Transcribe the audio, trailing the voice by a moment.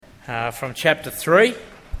from chapter 3.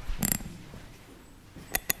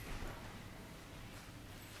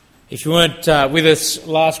 If you weren't with us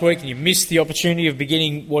last week and you missed the opportunity of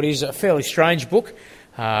beginning what is a fairly strange book,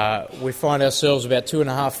 we find ourselves about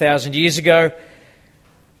 2,500 years ago,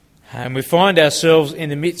 and we find ourselves in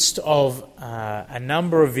the midst of a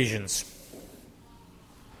number of visions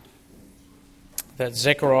that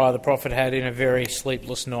Zechariah the prophet had in a very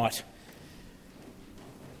sleepless night.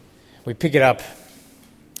 We pick it up,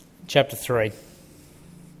 chapter 3.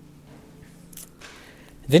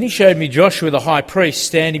 Then he showed me Joshua the high priest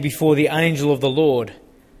standing before the angel of the Lord,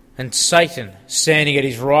 and Satan standing at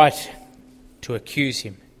his right to accuse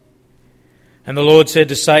him. And the Lord said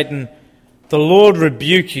to Satan, "The Lord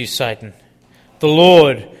rebuke you, Satan. The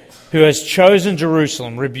Lord, who has chosen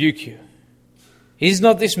Jerusalem, rebuke you. Is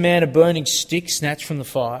not this man a burning stick snatched from the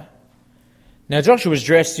fire?" Now Joshua was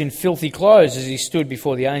dressed in filthy clothes as he stood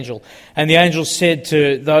before the angel. And the angel said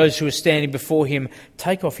to those who were standing before him,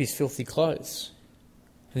 "Take off his filthy clothes."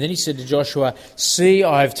 And then he said to Joshua, "See,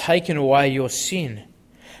 I have taken away your sin,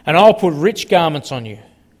 and I'll put rich garments on you."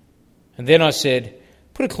 And then I said,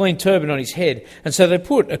 "Put a clean turban on his head." And so they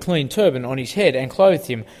put a clean turban on his head and clothed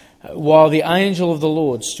him, while the angel of the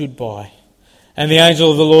Lord stood by. And the angel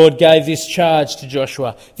of the Lord gave this charge to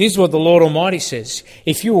Joshua. "This is what the Lord Almighty says.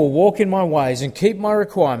 If you will walk in my ways and keep my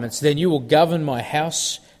requirements, then you will govern my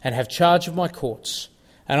house and have charge of my courts,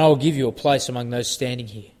 and I will give you a place among those standing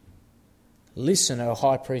here. Listen, O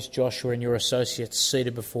high priest Joshua and your associates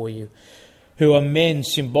seated before you, who are men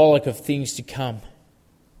symbolic of things to come.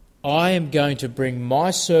 I am going to bring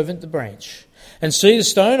my servant the branch. And see the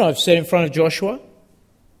stone I've set in front of Joshua?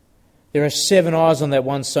 There are 7 eyes on that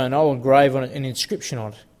one stone. I will engrave on it an inscription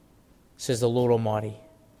on it, says the Lord Almighty,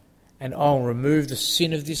 and I will remove the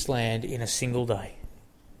sin of this land in a single day.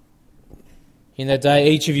 In that day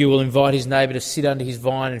each of you will invite his neighbour to sit under his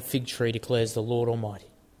vine and fig tree, declares the Lord Almighty."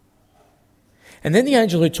 And then the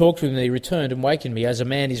angel who talked with me returned and wakened me as a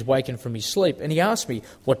man is wakened from his sleep, and he asked me,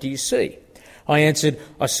 "What do you see?" I answered,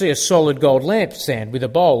 "I see a solid gold lampstand with a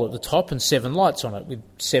bowl at the top and 7 lights on it, with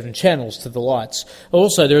 7 channels to the lights.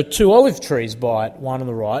 Also there are 2 olive trees by it, one on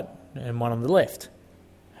the right and one on the left."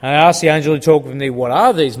 I asked the angel who talked with me, "What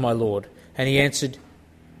are these, my Lord?" And he answered,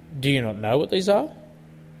 "Do you not know what these are?"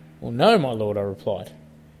 "Well, no, my Lord," I replied.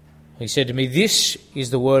 He said to me, "This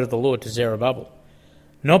is the word of the Lord to Zerubbabel.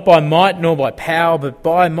 Not by might nor by power, but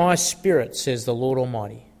by my Spirit, says the Lord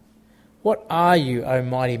Almighty. What are you, O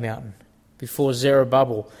mighty mountain? Before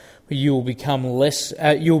Zerubbabel, you will become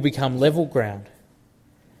level ground.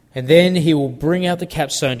 And then he will bring out the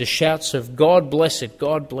capstone to shouts of God bless it,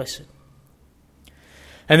 God bless it."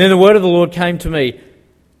 And then the word of the Lord came to me.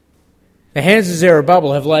 The hands of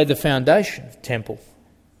Zerubbabel have laid the foundation of the temple.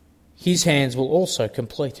 His hands will also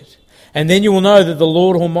complete it. And then you will know that the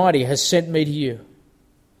Lord Almighty has sent me to you.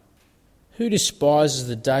 Who despises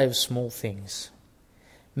the day of small things?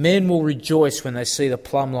 Men will rejoice when they see the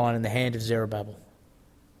plumb line in the hand of Zerubbabel.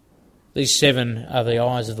 These 7 are the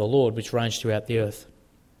eyes of the Lord which range throughout the earth.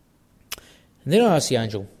 And then I asked the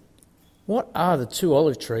angel, "What are the 2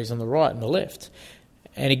 olive trees on the right and the left?"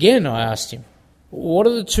 And again I asked him, "What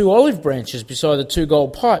are the 2 olive branches beside the 2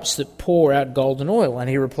 gold pipes that pour out golden oil?" And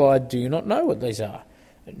he replied, "Do you not know what these are?"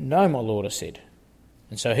 "No, my Lord," I said.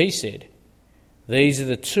 And so he said, "These are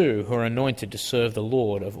the 2 who are anointed to serve the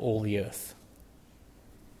Lord of all the earth."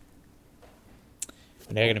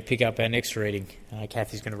 We're now going to pick up our next reading.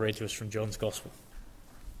 Kathy's going to read to us from John's Gospel.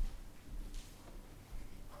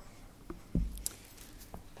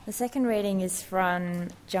 The second reading is from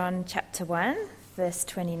John chapter 1, verse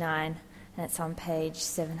 29, and it's on page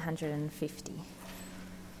 750.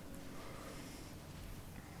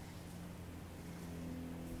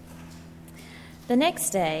 The next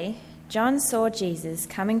day, John saw Jesus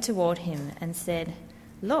coming toward him and said,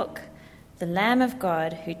 "Look, the Lamb of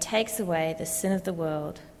God who takes away the sin of the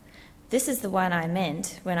world. This is the one I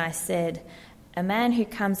meant when I said, 'A man who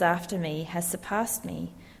comes after me has surpassed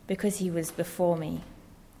me because he was before me.'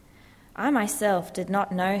 I myself did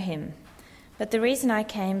not know him, but the reason I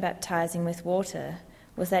came baptizing with water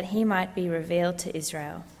was that he might be revealed to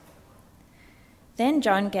Israel." Then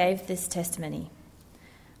John gave this testimony,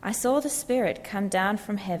 "I saw the Spirit come down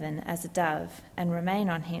from heaven as a dove and remain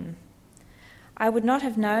on him. I would not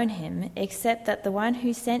have known him except that the one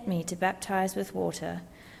who sent me to baptize with water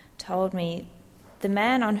told me, 'The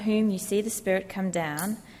man on whom you see the Spirit come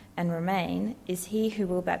down and remain is he who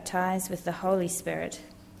will baptize with the Holy Spirit.'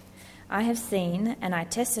 I have seen and I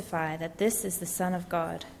testify that this is the Son of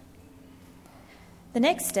God." The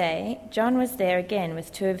next day, John was there again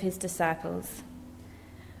with 2 of his disciples.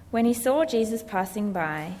 When he saw Jesus passing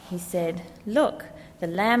by, he said, "Look, the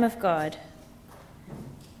Lamb of God."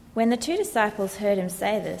 When the 2 disciples heard him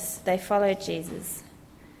say this, they followed Jesus.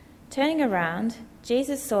 Turning around,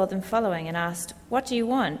 Jesus saw them following and asked, "What do you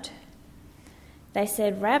want?" They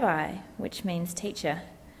said, "Rabbi," which means teacher,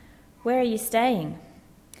 "where are you staying?"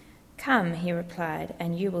 "Come," he replied,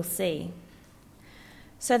 "and you will see."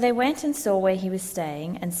 So they went and saw where he was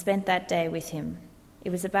staying and spent that day with him.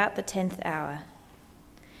 It was about the 10th hour.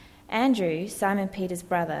 Andrew, Simon Peter's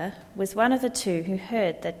brother, was one of the 2 who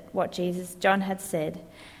heard that what John had said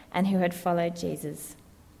and who had followed Jesus.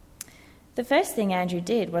 The first thing Andrew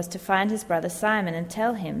did was to find his brother Simon and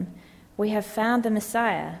tell him, "We have found the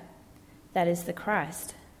Messiah," that is the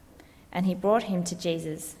Christ, and he brought him to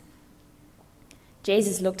Jesus.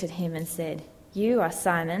 Jesus looked at him and said, "You are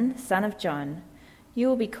Simon, son of John. You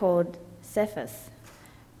will be called Cephas,"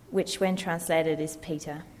 which when translated is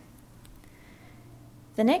Peter.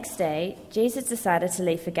 The next day, Jesus decided to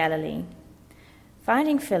leave for Galilee.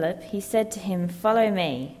 Finding Philip, he said to him, "Follow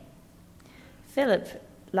me." Philip,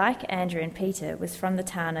 like Andrew and Peter, was from the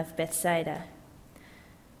town of Bethsaida.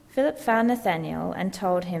 Philip found Nathanael and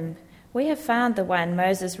told him, "We have found the one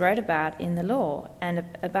Moses wrote about in the law and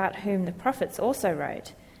about whom the prophets also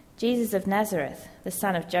wrote, Jesus of Nazareth, the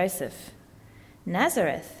son of Joseph."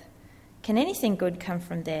 "Nazareth? Can anything good come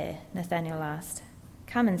from there?" Nathanael asked.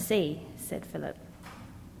 "Come and see," said Philip.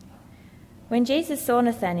 When Jesus saw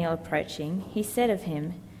Nathanael approaching, he said of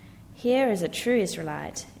him, "Here is a true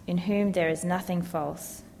Israelite, in whom there is nothing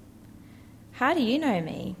false." "How do you know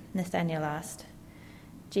me?" Nathanael asked.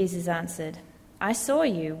 Jesus answered, "I saw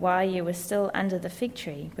you while you were still under the fig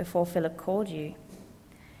tree before Philip called you."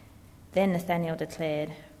 Then Nathanael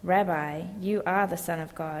declared, "Rabbi, you are the Son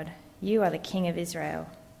of God. You are the King of Israel."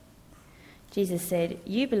 Jesus said,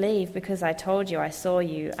 "You believe because I told you I saw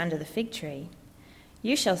you under the fig tree.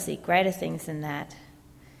 You shall see greater things than that."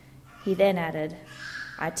 He then added,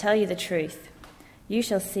 "I tell you the truth. You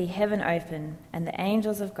shall see heaven open and the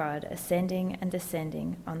angels of God ascending and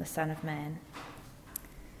descending on the Son of Man."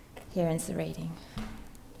 Here ends the reading.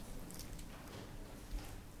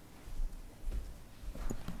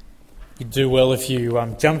 You'd do well if you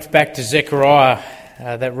jumped back to Zechariah,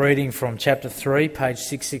 that reading from chapter 3, page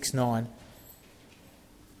 669.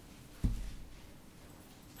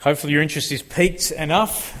 Hopefully your interest is piqued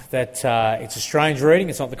enough that it's a strange reading.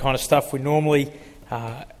 It's not the kind of stuff we normally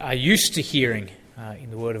are used to hearing in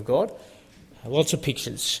the Word of God. Lots of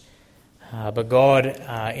pictures. But God,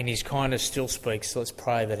 in His kindness, still speaks. So let's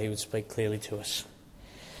pray that He would speak clearly to us.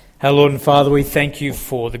 Our Lord and Father, we thank You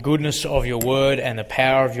for the goodness of Your Word and the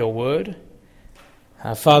power of Your Word.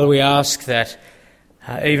 Father, we ask that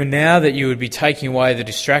even now that You would be taking away the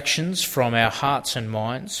distractions from our hearts and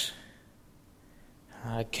minds.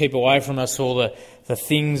 Keep away from us all the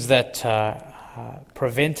things that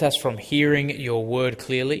prevent us from hearing Your Word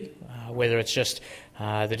clearly, whether it's just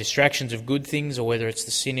the distractions of good things or whether it's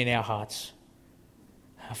the sin in our hearts.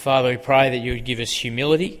 Father, we pray that You would give us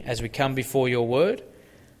humility as we come before Your Word,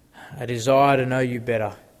 a desire to know You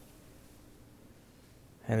better,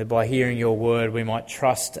 and that by hearing Your Word we might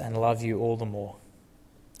trust and love You all the more.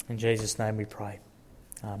 In Jesus' name we pray.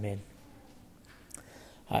 Amen.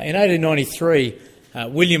 In 1893,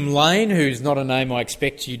 William Lane, who's not a name I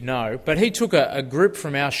expect you'd know, but he took a group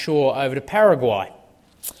from our shore over to Paraguay.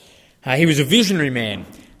 He was a visionary man.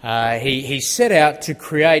 He set out to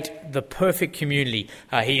create the perfect community.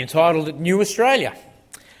 He entitled it New Australia.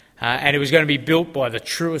 And it was going to be built by the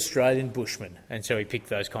true Australian bushman. And so he picked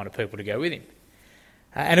those kind of people to go with him.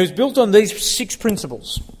 And it was built on these 6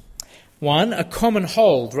 principles. 1, a common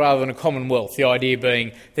hold rather than a commonwealth, the idea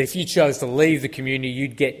being that if you chose to leave the community,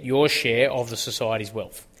 you'd get your share of the society's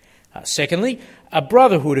wealth. Secondly, a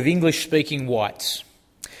brotherhood of English-speaking whites.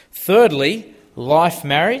 Thirdly, life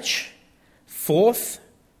marriage. 4th,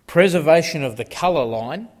 preservation of the colour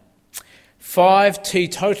line. 5,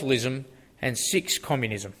 teetotalism. And 6,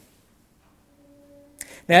 communism.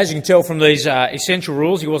 Now, as you can tell from these essential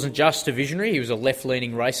rules, he wasn't just a visionary, he was a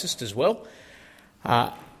left-leaning racist as well.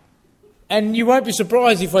 And you won't be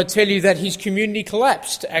surprised if I tell you that his community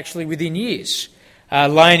collapsed, actually, within years.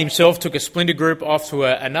 Lane himself took a splinter group off to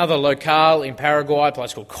another locale in Paraguay, a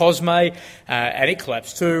place called Cosme, and it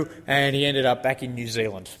collapsed too, and he ended up back in New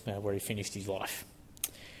Zealand, where he finished his life.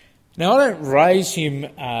 Now, I don't raise him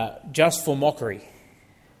just for mockery.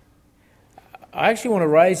 I actually want to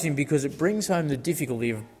raise him because it brings home the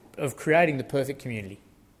difficulty of creating the perfect community.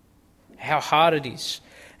 How hard it is.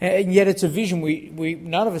 And yet it's a vision we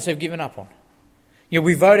none of us have given up on. You know,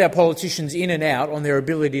 we vote our politicians in and out on their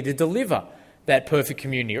ability to deliver that perfect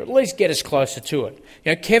community, or at least get us closer to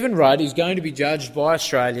it. Kevin Rudd is going to be judged by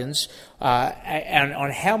Australians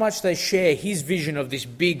on how much they share his vision of this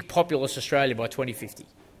big, populous Australia by 2050.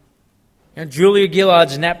 Julia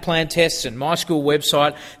Gillard's NAPLAN tests and My School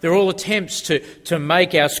website, they're all attempts to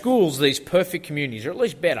make our schools these perfect communities, or at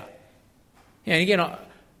least better. And again,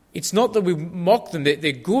 it's not that we mock them,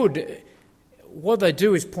 they're good. What they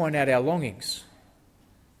do is point out our longings.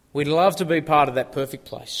 We'd love to be part of that perfect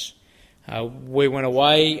place. We went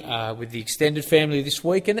away with the extended family this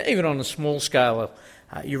week, and even on a small scale,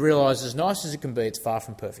 you realise as nice as it can be, it's far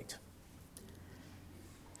from perfect.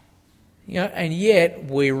 And yet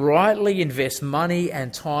we rightly invest money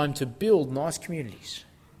and time to build nice communities.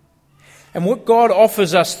 And what God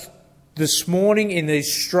offers us this morning in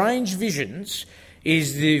these strange visions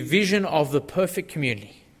is the vision of the perfect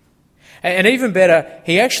community. And even better,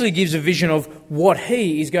 he actually gives a vision of what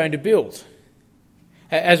he is going to build.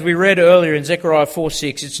 As we read earlier in Zechariah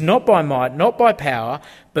 4:6, it's not by might, not by power,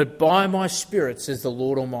 but by my Spirit, says the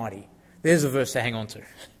Lord Almighty. There's a verse to hang on to.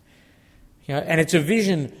 And it's a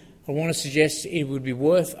vision I want to suggest it would be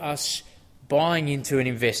worth us buying into and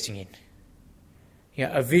investing in.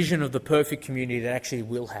 A vision of the perfect community that actually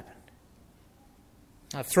will happen.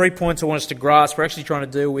 3 points I want us to grasp. We're actually trying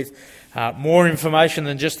to deal with more information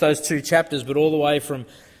than just those 2 chapters, but all the way from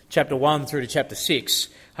chapter 1 through to chapter 6.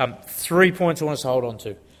 3 points I want us to hold on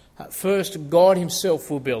to. First, God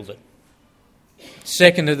himself will build it.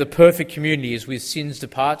 Second, that the perfect community is with sin's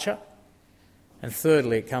departure. And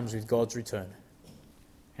thirdly, it comes with God's return.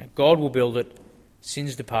 God will build it,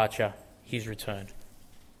 sin's departure, his return.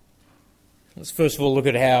 Let's first of all look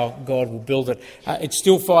at how God will build it. It's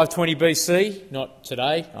still 520 BC, not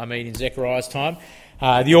today, I mean in Zechariah's time.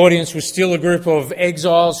 The audience was still a group of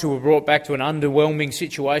exiles who were brought back to an underwhelming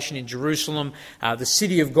situation in Jerusalem. The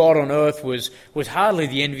city of God on earth was hardly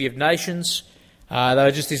the envy of nations. They were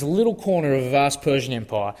just this little corner of a vast Persian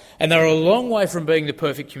empire. And they were a long way from being the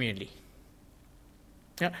perfect community.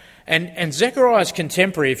 And Zechariah's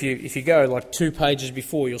contemporary, if you go like 2 pages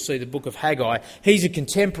before, you'll see the book of Haggai. He's a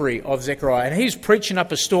contemporary of Zechariah, and he's preaching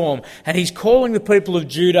up a storm, and he's calling the people of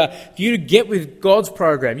Judah, you to get with God's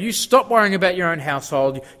program. You stop worrying about your own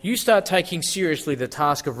household. You start taking seriously the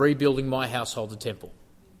task of rebuilding my household, the temple.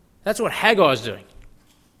 That's what Haggai's doing.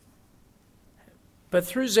 But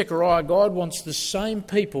through Zechariah, God wants the same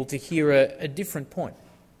people to hear a different point.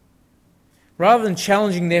 Rather than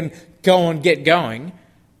challenging them, go on, get going,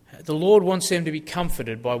 the Lord wants them to be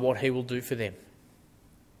comforted by what he will do for them.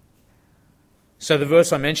 So the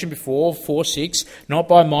verse I mentioned before, 4:6, not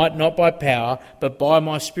by might, not by power, but by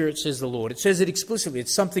my Spirit, says the Lord. It says it explicitly.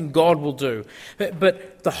 It's something God will do.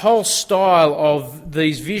 But the whole style of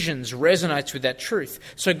these visions resonates with that truth.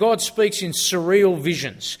 So God speaks in surreal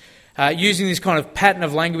visions, using this kind of pattern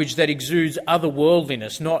of language that exudes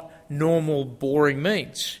otherworldliness, not normal, boring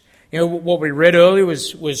means. What we read earlier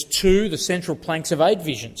was 2, the central planks of 8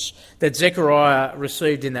 visions that Zechariah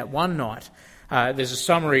received in that one night. There's a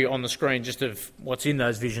summary on the screen just of what's in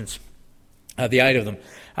those visions, the 8 of them.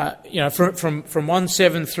 From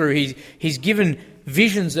 1:7 through, he's given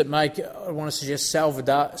visions that make, I want to suggest,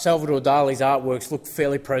 Salvador Dali's artworks look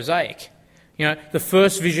fairly prosaic. The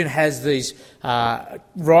first vision has these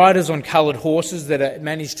riders on coloured horses that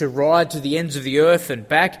manage to ride to the ends of the earth and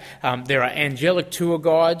back. There are angelic tour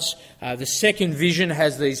guides. The second vision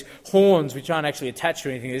has these horns which aren't actually attached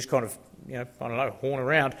to anything. They just kind of, horn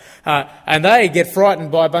around. And they get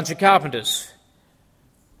frightened by a bunch of carpenters.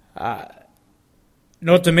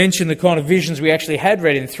 Not to mention the kind of visions we actually had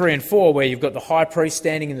read in 3 and 4, where you've got the high priest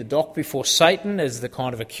standing in the dock before Satan as the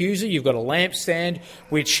kind of accuser. You've got a lampstand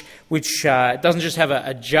which doesn't just have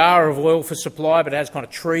a jar of oil for supply, but it has kind of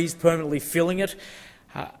trees permanently filling it.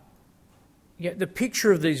 The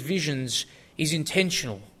picture of these visions is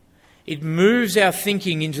intentional. It moves our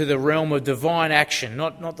thinking into the realm of divine action,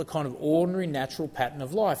 not the kind of ordinary natural pattern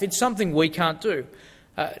of life. It's something we can't do.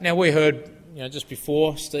 Now we heard, just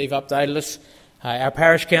before Steve updated us, our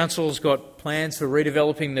parish council's got plans for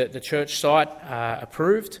redeveloping the church site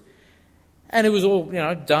approved, and it was all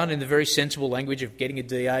done in the very sensible language of getting a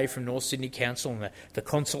DA from North Sydney Council and the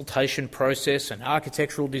consultation process and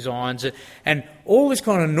architectural designs, and all this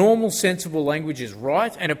kind of normal sensible language is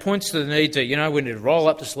right, and it points to the need to we need to roll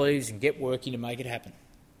up the sleeves and get working to make it happen.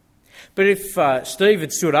 But if Steve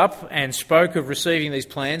had stood up and spoke of receiving these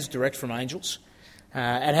plans direct from angels,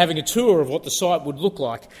 and having a tour of what the site would look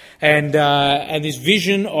like, and this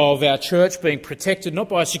vision of our church being protected not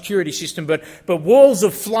by a security system, but walls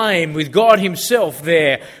of flame with God himself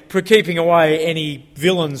there keeping away any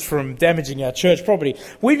villains from damaging our church property,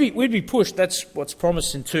 we'd be pushed. That's what's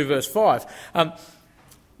promised in 2 verse 5.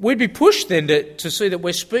 we'd be pushed then to see that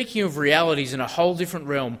we're speaking of realities in a whole different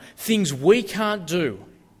realm, things we can't do,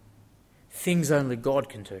 things only God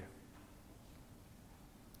can do.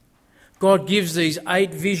 God gives these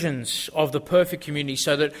 8 visions of the perfect community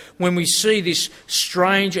so that when we see this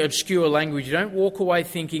strange, obscure language, you don't walk away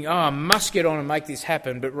thinking, I must get on and make this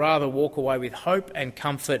happen, but rather walk away with hope and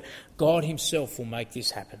comfort. God himself will make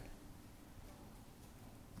this happen.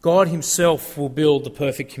 God himself will build the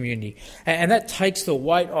perfect community. And that takes the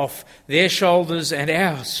weight off their shoulders and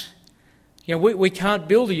ours. We can't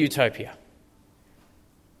build a utopia.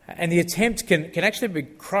 And the attempt can actually be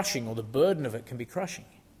crushing, or the burden of it can be crushing,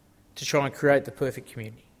 to try and create the perfect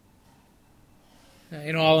community.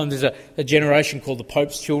 In Ireland, there's a generation called the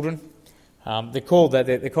Pope's children. They're called that.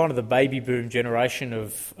 They're kind of the baby boom generation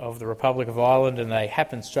of the Republic of Ireland, and they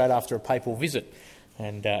happen straight after a papal visit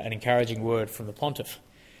and an encouraging word from the pontiff.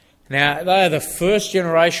 Now, they are the first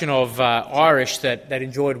generation of Irish that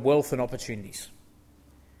enjoyed wealth and opportunities.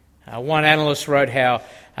 One analyst wrote how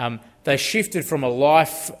they shifted from a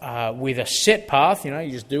life with a set path, you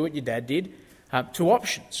just do what your dad did, to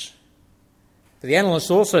options. But the analyst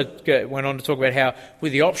also went on to talk about how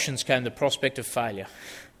with the options came the prospect of failure.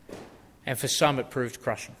 And for some it proved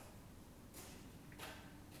crushing.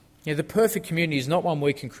 The perfect community is not one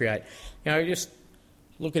we can create. Just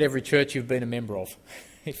look at every church you've been a member of,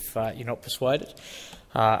 if you're not persuaded.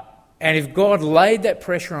 And if God laid that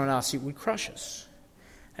pressure on us, it would crush us.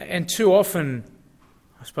 And too often,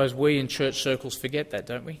 I suppose we in church circles forget that,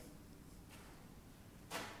 don't we?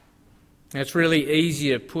 And it's really easy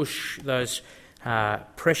to push those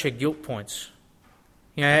pressure guilt points.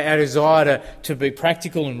 Our desire to be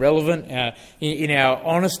practical and relevant, in our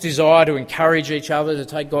honest desire to encourage each other to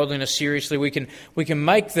take godliness seriously, we can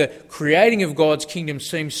make the creating of God's kingdom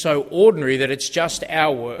seem so ordinary that it's just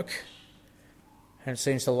our work, and it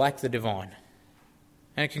seems to lack the divine.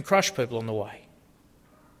 And it can crush people on the way.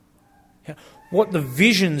 What the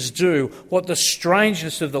visions do, what the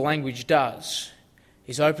strangeness of the language does,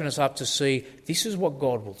 is open us up to see this is what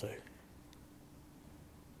God will do.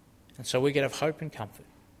 And so we can have hope and comfort.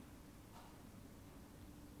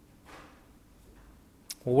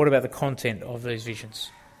 Well, what about the content of these visions?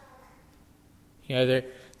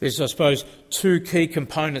 There's, I suppose, 2 key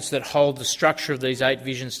components that hold the structure of these 8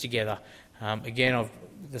 visions together. The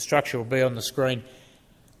structure will be on the screen.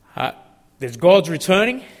 There's God's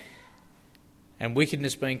returning and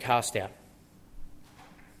wickedness being cast out.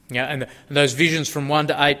 And those visions from 1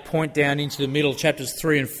 to 8 point down into the middle. Chapters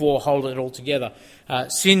 3 and 4 hold it all together.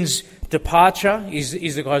 Sin's departure is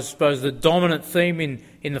I suppose, the dominant theme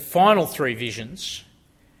in the final 3 visions.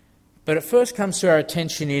 But it first comes to our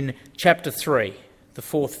attention in chapter 3, the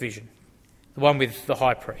 4th vision, the one with the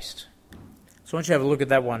high priest. So I want you to have a look at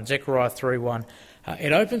that one, Zechariah 3:1.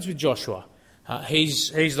 It opens with Joshua.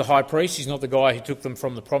 He's the high priest. He's not the guy who took them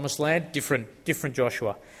from the promised land. Different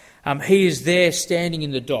Joshua. He is there standing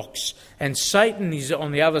in the docks, and Satan is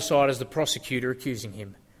on the other side as the prosecutor accusing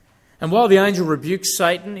him. And while the angel rebukes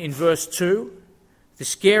Satan in verse 2, the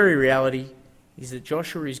scary reality is that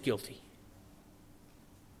Joshua is guilty.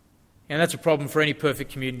 And that's a problem for any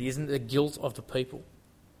perfect community, isn't it? The guilt of the people.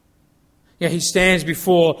 He stands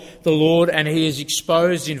before the Lord and he is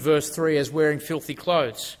exposed in verse 3 as wearing filthy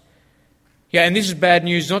clothes. And this is bad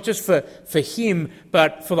news not just for him,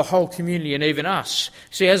 but for the whole community and even us.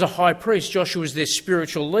 See, as a high priest, Joshua was their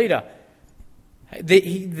spiritual leader.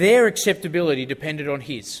 Their acceptability depended on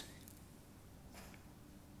his.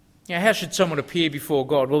 How should someone appear before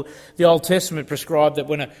God? Well, the Old Testament prescribed that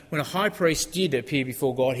when a high priest did appear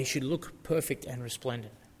before God, he should look perfect and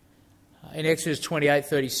resplendent. In Exodus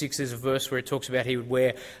 28:36, there's a verse where it talks about he would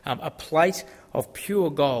wear a plate of pure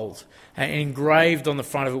gold, and engraved on the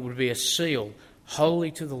front of it would be a seal,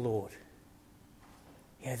 holy to the Lord.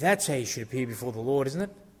 That's how you should appear before the Lord, isn't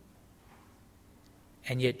it?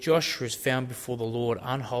 And yet Joshua is found before the Lord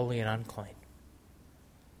unholy and unclean.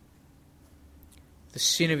 The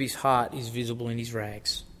sin of his heart is visible in his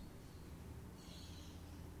rags.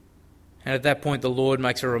 And at that point the Lord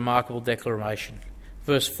makes a remarkable declaration.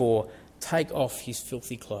 Verse 4, take off his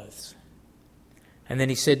filthy clothes. And then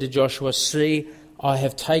he said to Joshua, see, I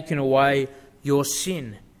have taken away your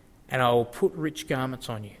sin, and I will put rich garments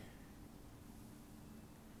on you.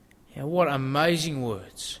 What amazing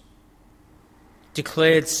words.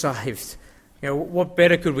 Declared saved. What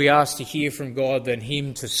better could we ask to hear from God than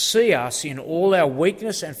him to see us in all our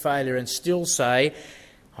weakness and failure and still say,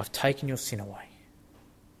 I've taken your sin away.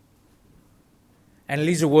 And it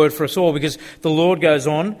is a word for us all, because the Lord goes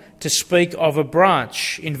on to speak of a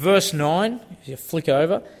branch. In verse 9, if you flick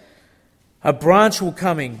over, a branch will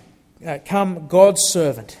come, God's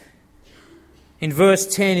servant. In verse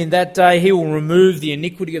 10, in that day he will remove the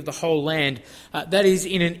iniquity of the whole land. That is,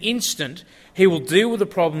 in an instant, he will deal with the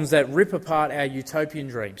problems that rip apart our utopian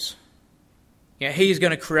dreams. He is going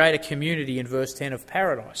to create a community in verse 10 of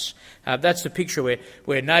paradise. That's the picture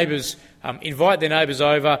where neighbours invite their neighbours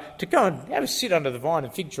over to go and have a sit under the vine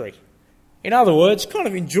and fig tree. In other words, kind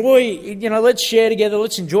of enjoy, let's share together,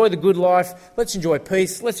 let's enjoy the good life, let's enjoy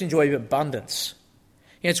peace, let's enjoy abundance.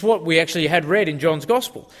 It's what we actually had read in John's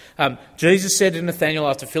Gospel. Jesus said to Nathanael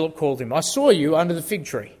after Philip called him, I saw you under the fig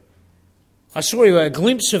tree. I saw you, a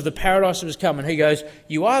glimpse of the paradise that was coming. He goes,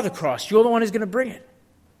 you are the Christ, you're the one who's going to bring it.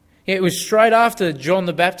 It was straight after John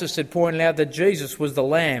the Baptist had pointed out that Jesus was the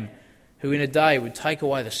Lamb who in a day would take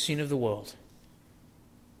away the sin of the world.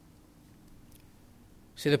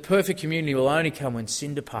 See, the perfect community will only come when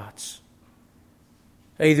sin departs.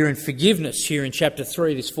 Either in forgiveness here in chapter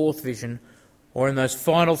 3, this fourth vision, or in those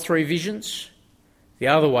final three visions, the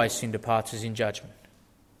other way sin departs is in judgment.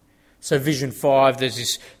 So vision 5,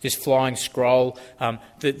 there's this flying scroll.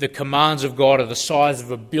 The commands of God are the size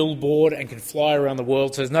of a billboard and can fly around the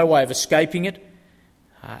world, so there's no way of escaping it.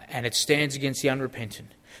 And it stands against the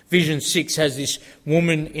unrepentant. Vision 6 has this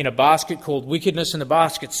woman in a basket called wickedness, and the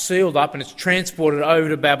basket's sealed up and it's transported over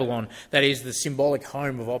to Babylon. That is the symbolic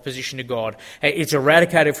home of opposition to God. It's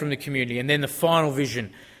eradicated from the community. And then the final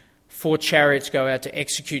vision, 4 chariots go out to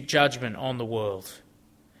execute judgment on the world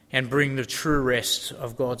and bring the true rest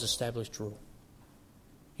of God's established rule.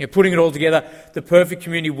 Putting it all together, the perfect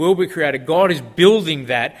community will be created. God is building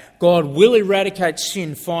that. God will eradicate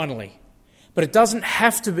sin finally. But it doesn't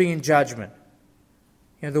have to be in judgment.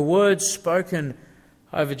 The words spoken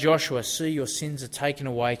over Joshua, see your sins are taken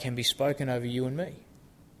away, can be spoken over you and me.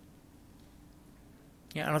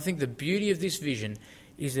 And I think the beauty of this vision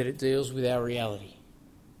is that it deals with our reality.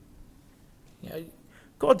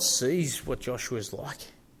 God sees what Joshua's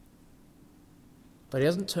like. But he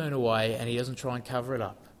doesn't turn away and he doesn't try and cover it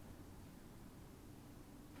up.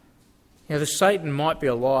 The Satan might be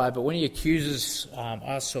a liar, but when he accuses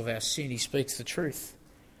us of our sin, he speaks the truth.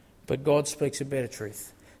 But God speaks a better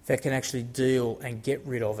truth that can actually deal and get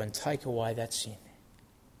rid of and take away that sin.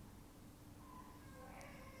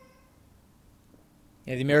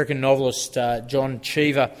 The American novelist John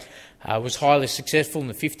Cheever was highly successful in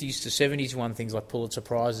the 50s to 70s. He won things like Pulitzer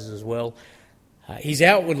Prizes as well. His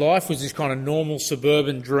outward life was this kind of normal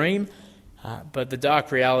suburban dream, but the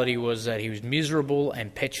dark reality was that he was miserable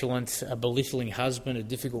and petulant, a belittling husband, a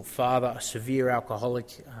difficult father, a severe alcoholic,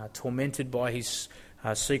 tormented by his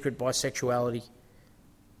secret bisexuality.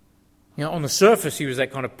 On the surface he was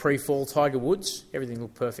that kind of pre-fall Tiger Woods. Everything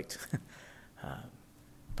looked perfect.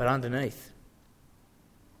 But underneath.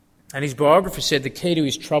 And his biographer said the key to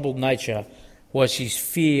his troubled nature was his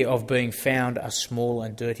fear of being found a small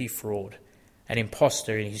and dirty fraud, an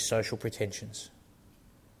imposter in his social pretensions.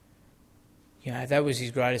 That was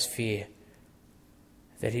his greatest fear,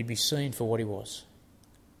 that he'd be seen for what he was.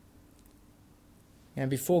 And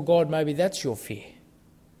before God, maybe that's your fear.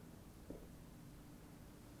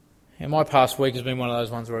 My past week has been one of those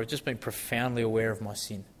ones where I've just been profoundly aware of my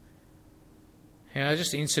sin.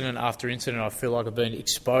 Just incident after incident, I feel like I've been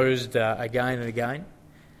exposed again and again.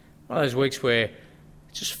 One of those weeks where I'm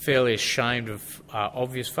just fairly ashamed of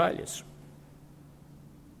obvious failures.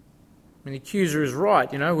 The accuser is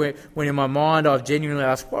right, when in my mind I've genuinely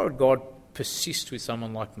asked, why would God persist with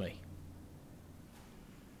someone like me?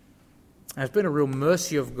 And it's been a real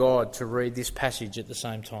mercy of God to read this passage at the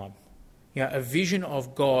same time. A vision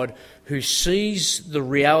of God who sees the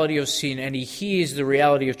reality of sin and he hears the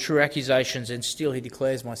reality of true accusations, and still he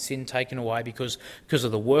declares my sin taken away because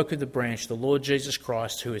of the work of the branch, the Lord Jesus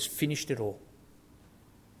Christ, who has finished it all.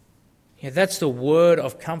 That's the word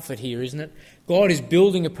of comfort here, isn't it? God is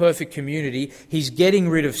building a perfect community. He's getting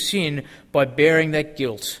rid of sin by bearing that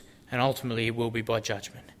guilt, and ultimately it will be by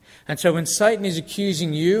judgment. And so when Satan is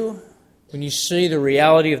accusing you, when you see the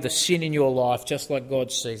reality of the sin in your life, just like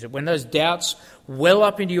God sees it, when those doubts well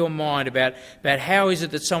up into your mind about how is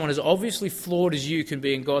it that someone as obviously flawed as you can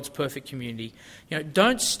be in God's perfect community,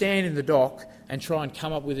 don't stand in the dock and try and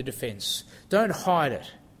come up with a defence. Don't hide it.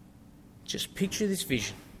 Just picture this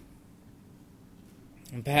vision.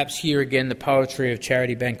 And perhaps hear again the poetry of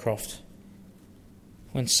Charity Bancroft.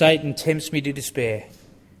 When Satan tempts me to despair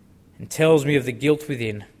and tells me of the guilt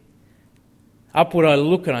within, upward I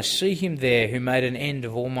look and I see him there who made an end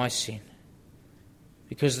of all my sin.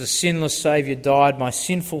 Because the sinless Saviour died, my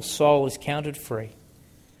sinful soul is counted free.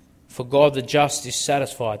 For God the just is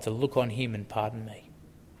satisfied to look on him and pardon me.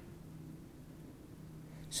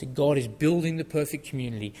 So God is building the perfect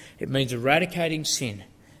community. It means eradicating sin,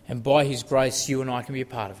 and by his grace you and I can be a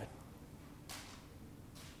part of it.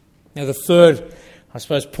 Now the third, I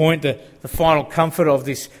suppose, point, the final comfort of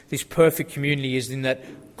this perfect community is in that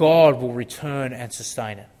God will return and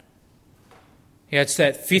sustain it. Yeah, it's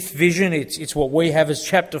that fifth vision. It's what we have as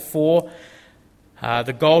chapter 4.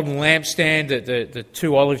 The golden lampstand, the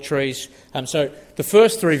two olive trees. So the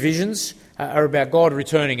first three visions are about God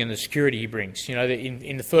returning and the security he brings. You know,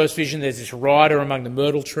 in the first vision there's this rider among the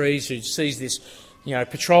myrtle trees who sees this,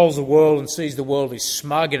 patrols the world and sees the world is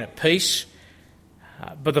smug and at peace.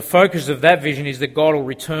 But the focus of that vision is that God will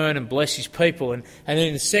return and bless his people. And then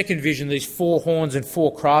in the second vision, these 4 horns and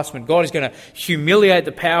 4 craftsmen, God is going to humiliate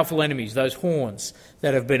the powerful enemies, those horns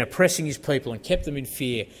that have been oppressing his people and kept them in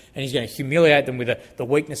fear. And he's going to humiliate them with the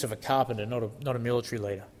weakness of a carpenter, not a military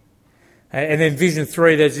leader. And then vision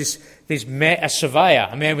 3, there's a surveyor,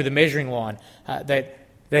 a man with a measuring line, that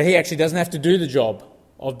he actually doesn't have to do the job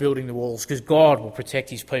of building the walls because God will protect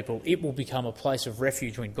his people. It will become a place of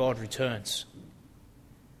refuge when God returns.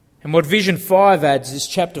 And what Vision 5 adds, this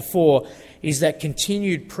chapter 4, is that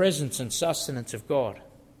continued presence and sustenance of God.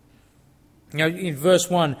 In verse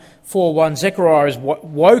 4:1, Zechariah is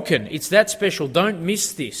woken. It's that special. Don't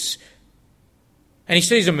miss this. And he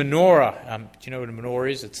sees a menorah. Do you know what a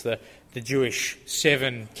menorah is? It's the Jewish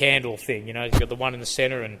 7-candle thing. You've got the one in the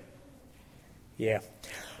centre and... Yeah.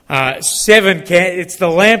 It's the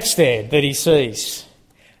lampstand that he sees.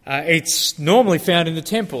 It's normally found in the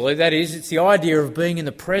temple. That is, it's the idea of being in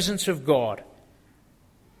the presence of God.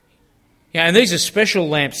 And these are special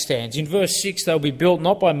lampstands. In verse 6, they'll be built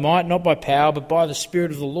not by might, not by power, but by the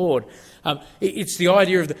Spirit of the Lord. It's the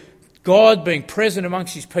idea of God being present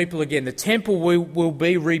amongst his people again. The temple will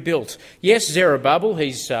be rebuilt. Yes, Zerubbabel,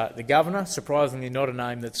 he's the governor, surprisingly not a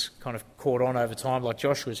name that's kind of caught on over time like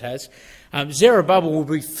Joshua's has. Zerubbabel will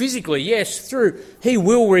be physically, he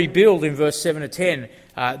will rebuild in verse 7 to 10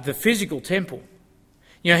 the physical temple.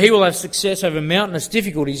 He will have success over mountainous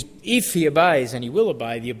difficulties if he obeys, and he will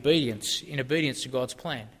obey in obedience to God's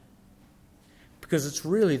plan. Because it's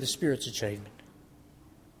really the Spirit's achievement.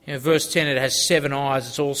 Verse 10, it has 7 eyes,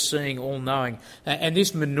 it's all seeing, all knowing. And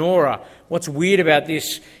this menorah, what's weird about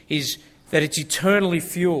this is that it's eternally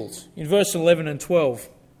fueled. In verse 11 and 12,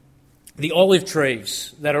 the olive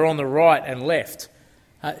trees that are on the right and left,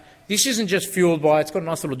 this isn't just fueled by, it's got a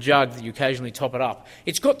nice little jug that you occasionally top it up.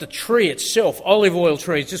 It's got the tree itself, olive oil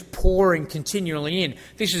trees, just pouring continually in.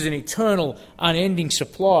 This is an eternal, unending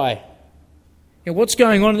supply. What's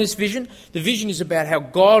going on in this vision? The vision is about how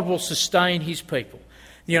God will sustain his people.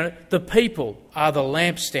 The people are the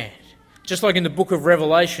lampstand. Just like in the book of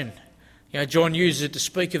Revelation, John uses it to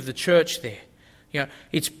speak of the church there.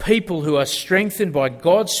 It's people who are strengthened by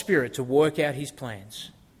God's Spirit to work out his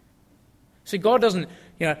plans. See, God doesn't,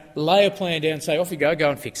 lay a plan down and say, off you go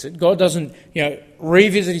and fix it. God doesn't,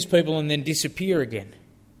 revisit his people and then disappear again.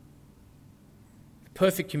 The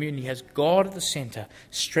perfect community has God at the centre,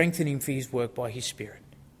 strengthening for his work by his Spirit.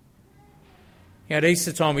 At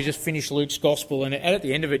Easter time, we just finished Luke's Gospel, and at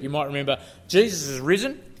the end of it, you might remember, Jesus has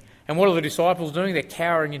risen, and what are the disciples doing? They're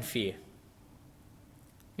cowering in fear.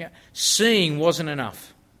 Seeing wasn't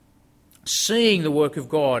enough. Seeing the work of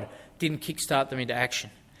God didn't kickstart them into action.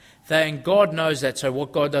 And God knows that, so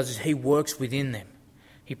what God does is he works within them.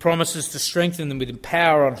 He promises to strengthen them with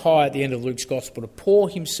power on high at the end of Luke's Gospel, to pour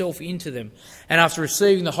himself into them. And after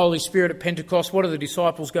receiving the Holy Spirit at Pentecost, what do the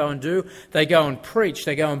disciples go and do? They go and preach.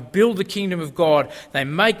 They go and build the kingdom of God. They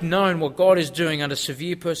make known what God is doing under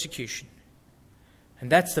severe persecution. And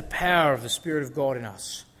that's the power of the Spirit of God in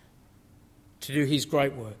us to do his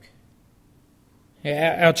great work.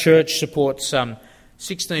 Our church supports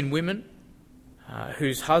 16 women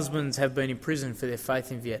whose husbands have been imprisoned for their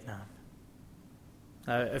faith in Vietnam.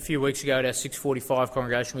 A few weeks ago at our 645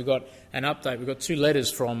 congregation, we got an update. We got 2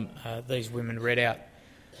 letters from these women read out.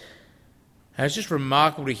 And it's just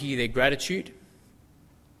remarkable to hear their gratitude.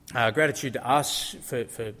 Gratitude to us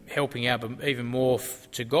for helping out, but even more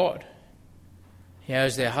to God.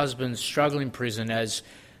 As their husbands struggle in prison, as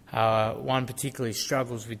one particularly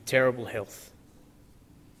struggles with terrible health.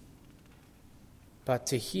 But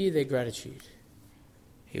to hear their gratitude,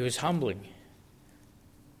 it was humbling.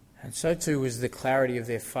 And so too was the clarity of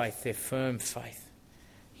their faith, their firm faith.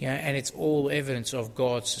 And it's all evidence of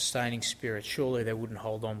God's sustaining Spirit. Surely they wouldn't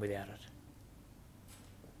hold on without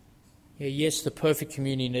it. Yes, the perfect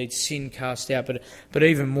community needs sin cast out, but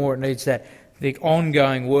even more it needs the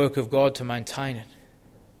ongoing work of God to maintain it.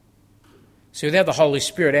 See, without the Holy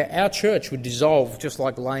Spirit, our church would dissolve just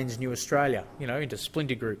like Lane's New Australia, into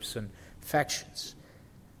splinter groups and factions.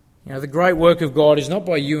 The great work of God is not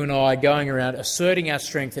by you and I going around asserting our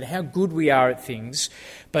strength and how good we are at things,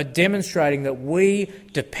 but demonstrating that we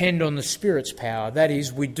depend on the Spirit's power. That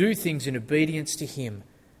is, we do things in obedience to him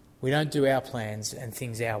We don't do our plans and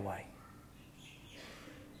things our way.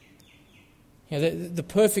 You know, the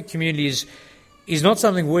perfect community is not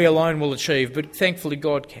something we alone will achieve, but thankfully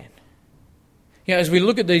God can. You know, as we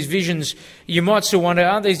look at these visions, you might still wonder,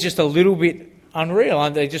 aren't these just a little bit unreal?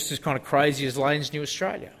 Aren't they just as kind of crazy as Lane's New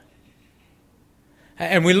Australia?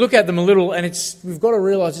 And we look at them a little, and we've got to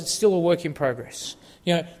realise it's still a work in progress.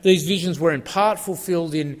 You know, these visions were in part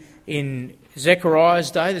fulfilled in Zechariah's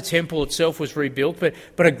day. The temple itself was rebuilt, but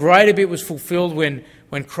a greater bit was fulfilled when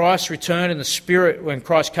Christ returned and when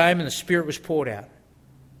Christ came and the Spirit was poured out.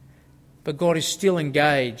 But God is still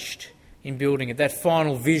engaged in building it. That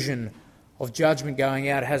final vision of judgment going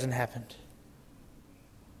out hasn't happened.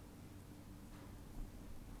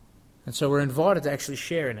 And so we're invited to actually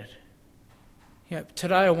share in it. You know,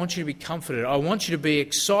 today I want you to be comforted. I want you to be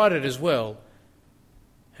excited as well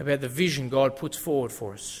about the vision God puts forward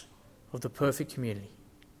for us of the perfect community.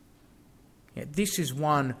 You know, this is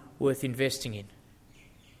one worth investing in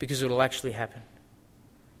because it will actually happen.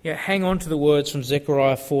 You know, hang on to the words from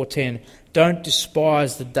Zechariah 4:10. Don't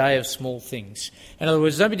despise the day of small things. In other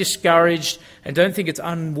words, don't be discouraged and don't think it's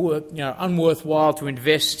unworthwhile to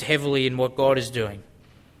invest heavily in what God is doing.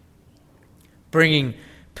 Bringing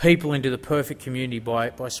people into the perfect community by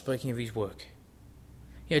speaking of his work.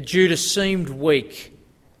 You know, Judah seemed weak,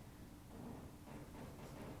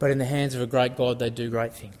 but in the hands of a great God they do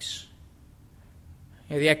great things.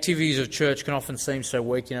 You know, the activities of church can often seem so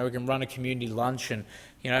weak. You know, we can run a community lunch and,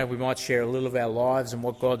 you know, we might share a little of our lives and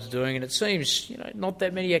what God's doing, and it seems, you know, not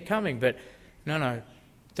that many are coming, but no,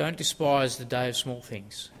 don't despise the day of small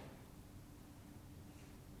things.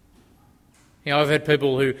 You know, I've had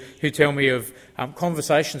people who tell me of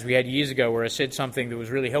conversations we had years ago where I said something that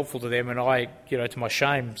was really helpful to them, and I, you know, to my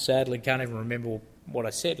shame, sadly can't even remember what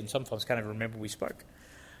I said, and sometimes can't even remember we spoke.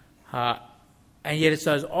 And yet it's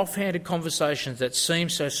those offhanded conversations that seem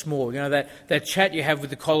so small. You know, that chat you have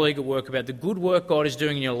with the colleague at work about the good work God is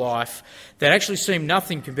doing in your life that actually seem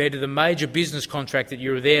nothing compared to the major business contract that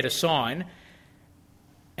you're there to sign,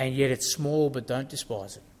 and yet it's small, but don't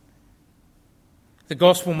despise it. The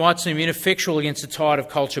gospel might seem ineffectual against the tide of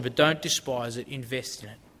culture, but don't despise it, invest in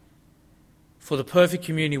it. For the perfect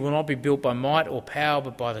community will not be built by might or power,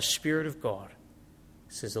 but by the Spirit of God,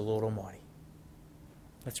 says the Lord Almighty.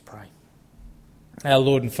 Let's pray. Our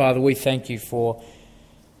Lord and Father, we thank you for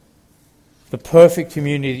the perfect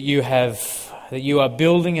community that you are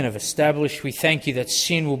building and have established. We thank you that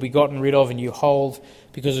sin will be gotten rid of, and you hold,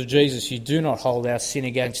 because of Jesus, you do not hold our sin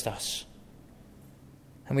against us.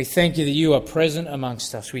 And we thank you that you are present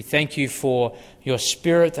amongst us. We thank you for your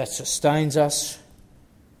Spirit that sustains us.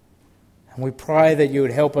 And we pray that you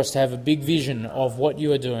would help us to have a big vision of what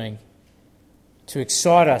you are doing, to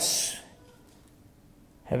excite us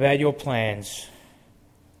about your plans,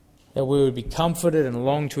 that we would be comforted and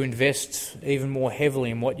long to invest even more heavily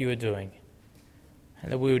in what you are doing, and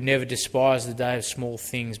that we would never despise the day of small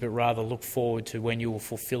things, but rather look forward to when you will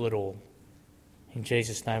fulfill it all. In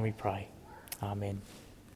Jesus' name we pray. Amen.